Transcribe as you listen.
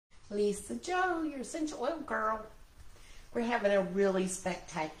Lisa Joe, your essential oil girl. We're having a really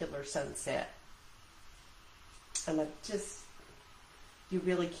spectacular sunset. And you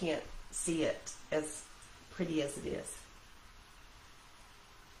really can't see it as pretty as it is.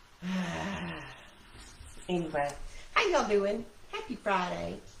 Anyway, how y'all doing? Happy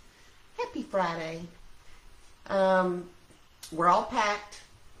Friday. Happy Friday. We're all packed.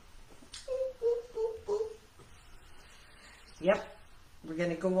 Yep. We're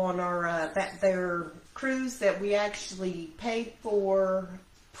going to go on our their cruise that we actually paid for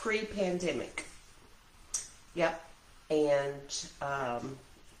pre-pandemic. Yep. And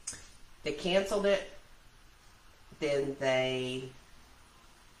they canceled it. Then they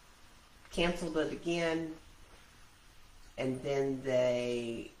canceled it again. And then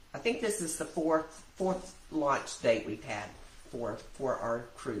I think this is the fourth launch date we've had for our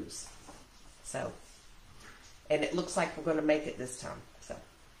cruise. So, and it looks like we're going to make it this time. So,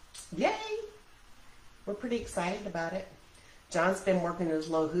 yay! We're pretty excited about it. John's been working his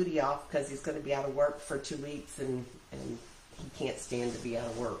low hoodie off because he's going to be out of work for 2 weeks, and he can't stand to be out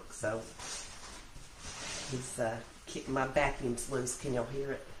of work. So, my vacuum's loose. Can y'all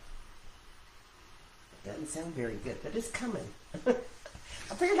hear it? Doesn't sound very good, but it's coming.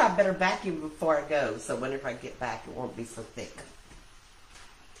 I figured I'd better vacuum before I go, so whenever I get back, it won't be so thick.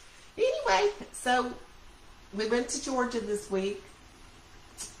 Anyway, so we went to Georgia this week.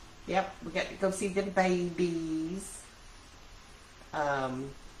 Yep, we got to go see the babies.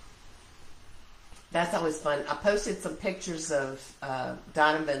 That's always fun. I posted some pictures of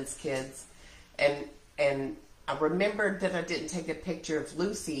Donovan's kids, and I remembered that I didn't take a picture of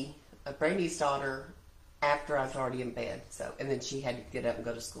Lucy, Brady's daughter, after I was already in bed. So, and then she had to get up and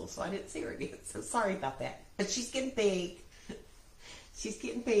go to school, so I didn't see her again. So sorry about that. But she's getting big. She's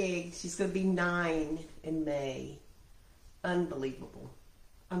getting big. She's going to be 9 in May. Unbelievable.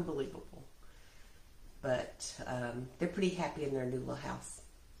 Unbelievable. But they're pretty happy in their new little house.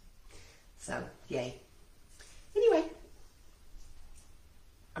 So, yay. Anyway,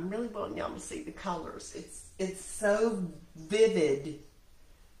 I'm really wanting y'all to see the colors. It's so vivid,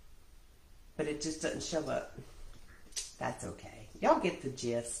 but it just doesn't show up. That's okay. Y'all get the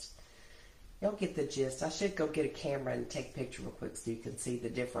gist. Y'all get the gist. I should go get a camera and take a picture real quick so you can see the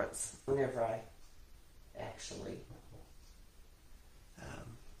difference whenever I actually,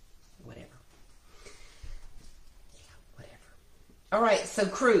 whatever. Yeah, whatever. All right, so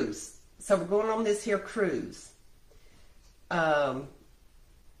cruise. So we're going on this here cruise.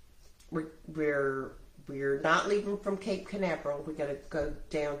 We're not leaving from Cape Canaveral. We're going to go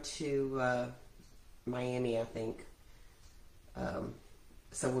down to Miami, I think.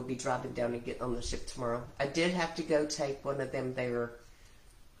 So we'll be driving down and getting on the ship tomorrow. I did have to go take one of them their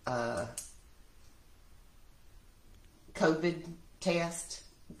COVID test.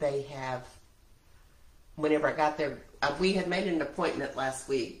 They have, whenever I got there, we had made an appointment last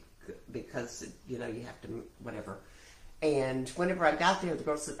week because, you know, you have to, whatever. And whenever I got there, the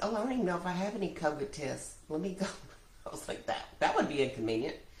girl said, oh, I don't even know if I have any COVID tests. Let me go. I was like, that would be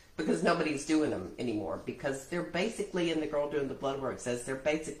inconvenient. Because nobody's doing them anymore. Because they're basically, and the girl doing the blood work says, they're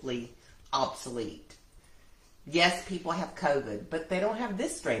basically obsolete. Yes, people have COVID, but they don't have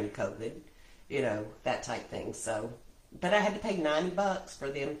this strain of COVID. You know, that type thing. So, but I had to pay $90 for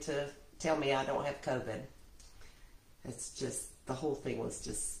them to tell me I don't have COVID. It's just, the whole thing was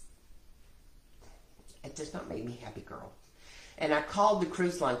just, it just not made me happy, girl. And I called the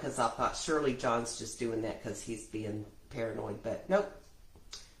cruise line because I thought surely John's just doing that because he's being paranoid. But nope.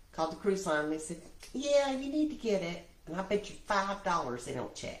 Called the cruise line and they said, yeah, you need to get it. And I bet you $5 they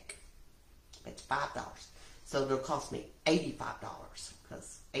don't check. I bet you $5. So it'll cost me $85.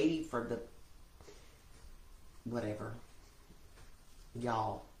 Because $80 for the whatever.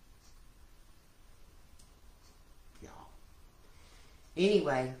 Y'all.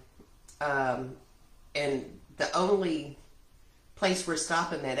 Anyway, and the only place we're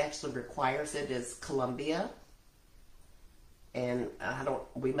stopping that actually requires it is Columbia. And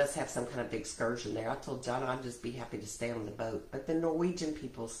we must have some kind of excursion there. I told John I'd just be happy to stay on the boat. But the Norwegian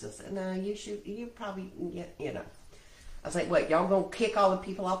people still said, no, you probably, you know. I was like, what, y'all gonna kick all the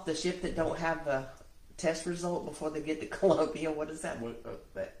people off the ship that don't have a test result before they get to Columbia? What does that mean?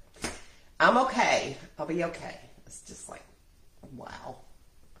 But I'm okay. I'll be okay. It's just like, wow.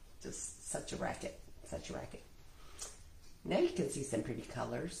 Just such a racket. Such a racket. Now you can see some pretty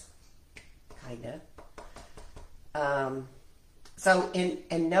colors. Kind of. So,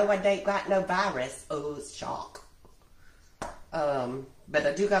 and no, I ain't got no virus. Oh, it's shock. But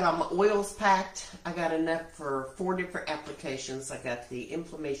I do got all my oils packed. I got enough for 4 different applications. I got the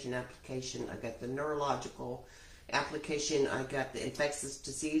inflammation application. I got the neurological. application. I got the infectious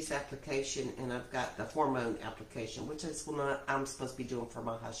disease application, and I've got the hormone application, which is what I'm supposed to be doing for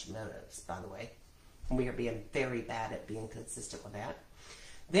my Hashimoto's, by the way. We are being very bad at being consistent with that.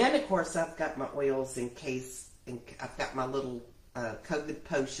 Then, of course, I've got my oils in case, and I've got my little COVID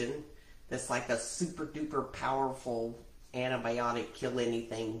potion that's like a super duper powerful antibiotic kill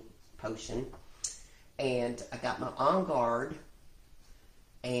anything potion. And I got my On Guard,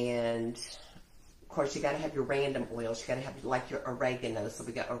 and of course you got to have your random oils. You got to have like your oregano. So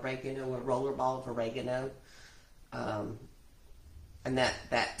we got oregano, a roller ball of oregano, and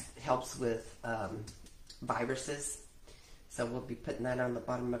that helps with viruses. So we'll be putting that on the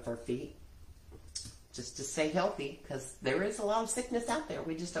bottom of our feet just to stay healthy, because there is a lot of sickness out there.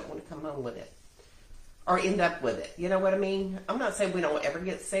 We just don't want to come home with it or end up with it. You know what I mean? I'm not saying we don't ever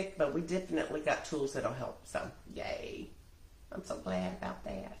get sick, but we definitely got tools that'll help. So, yay. I'm so glad about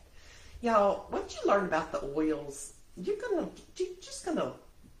that. Y'all, what you learn about the oils, you're just gonna,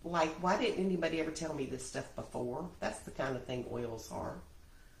 like, why didn't anybody ever tell me this stuff before? That's the kind of thing oils are.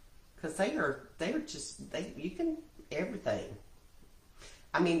 Because you can, everything.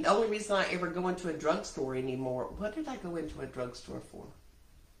 I mean, the only reason I ever go into a drugstore anymore, what did I go into a drugstore for?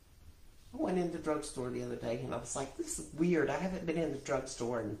 I went in the drugstore the other day, and I was like, this is weird. I haven't been in the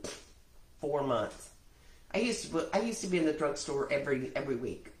drugstore in 4 months. I used to be in the drugstore every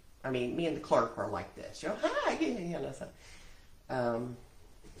week. I mean, me and the clerk were like this. You know, hi, you know, so,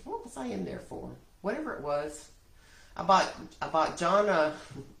 what was I in there for? Whatever it was. I bought John a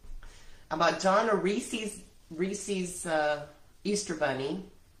Reese's Easter bunny.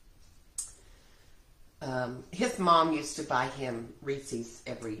 His mom used to buy him Reese's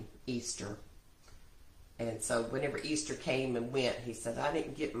every Easter. And so whenever Easter came and went, he said, I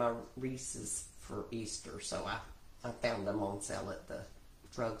didn't get my Reese's for Easter, so I found them on sale at the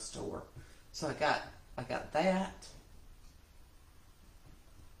drugstore. So I got that.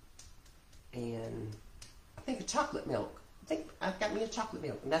 And I think a chocolate milk. I think I got me a chocolate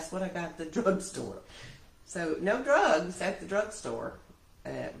milk, and that's what I got at the drugstore. So no drugs at the drugstore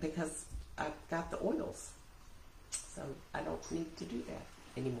because I've got the oils. So I don't need to do that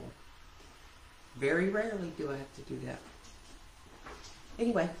anymore. Very rarely do I have to do that.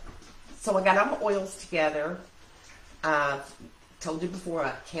 Anyway, so I got all my oils together. I've told you before,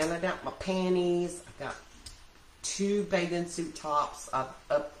 I counted out my panties. I got 2 bathing suit tops. Up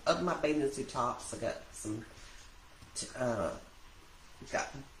my bathing suit tops, I got some got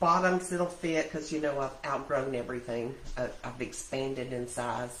bottoms that'll fit, because you know I've outgrown everything. I've expanded in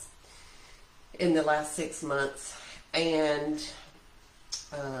size in the last 6 months, and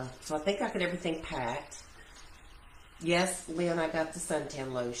so I think I got everything packed. Yes, Lynn, I got the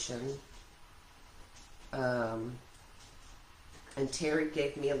suntan lotion, and Terry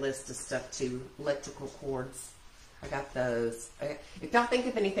gave me a list of stuff too. Electrical cords, I got those. If y'all think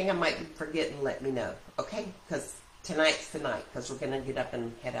of anything I might be forgetting, let me know, okay? Because tonight's the night, because we're going to get up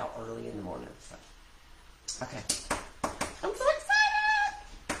and head out early in the morning. So, okay. I'm so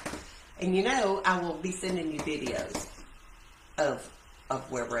excited! And you know, I will be sending you videos of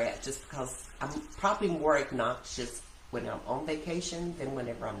where we're at, just because I'm probably more obnoxious when I'm on vacation than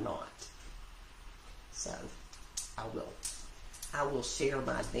whenever I'm not. So, I will share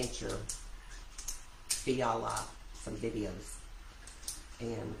my adventure via some videos,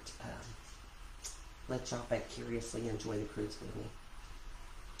 and let y'all vicariously enjoy the cruise with me.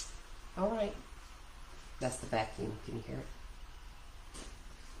 All right. That's the vacuum. Can you hear it?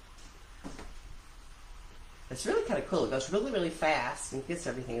 It's really kind of cool. It goes really, really fast and gets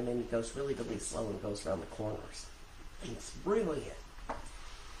everything, and then it goes really, really slow and goes around the corners. It's brilliant.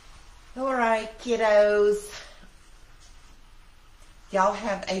 All right, kiddos. Y'all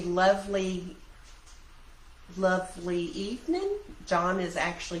have a lovely, lovely evening. John is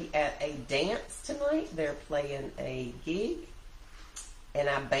actually at a dance tonight. They're playing a gig, and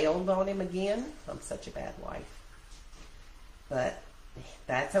I bailed on him again. I'm such a bad wife, but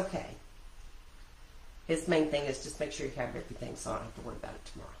that's okay. His main thing is just make sure you have everything, so I don't have to worry about it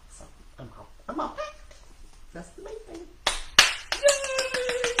tomorrow. So I'm all packed. That's the main thing.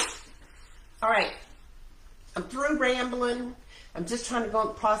 Yay! All right, I'm through rambling. I'm just trying to go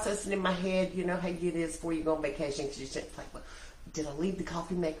and process it in my head. You know how it is before you go on vacation, because you just like, well, did I leave the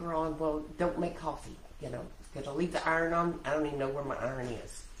coffee maker on? Well, don't make coffee. You know, did I leave the iron on? I don't even know where my iron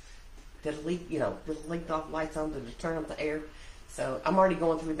is. Did I leave? Did I leave the lights on? Did I turn up the air? So I'm already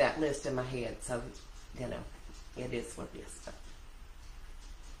going through that list in my head. So it is what it is. So.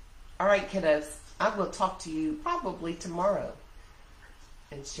 All right, kiddos. I will talk to you probably tomorrow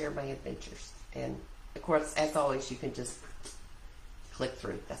and share my adventures. And of course, as always, you can just click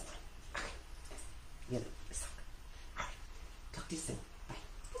through. That's fine. Okay. It's Talk to you soon.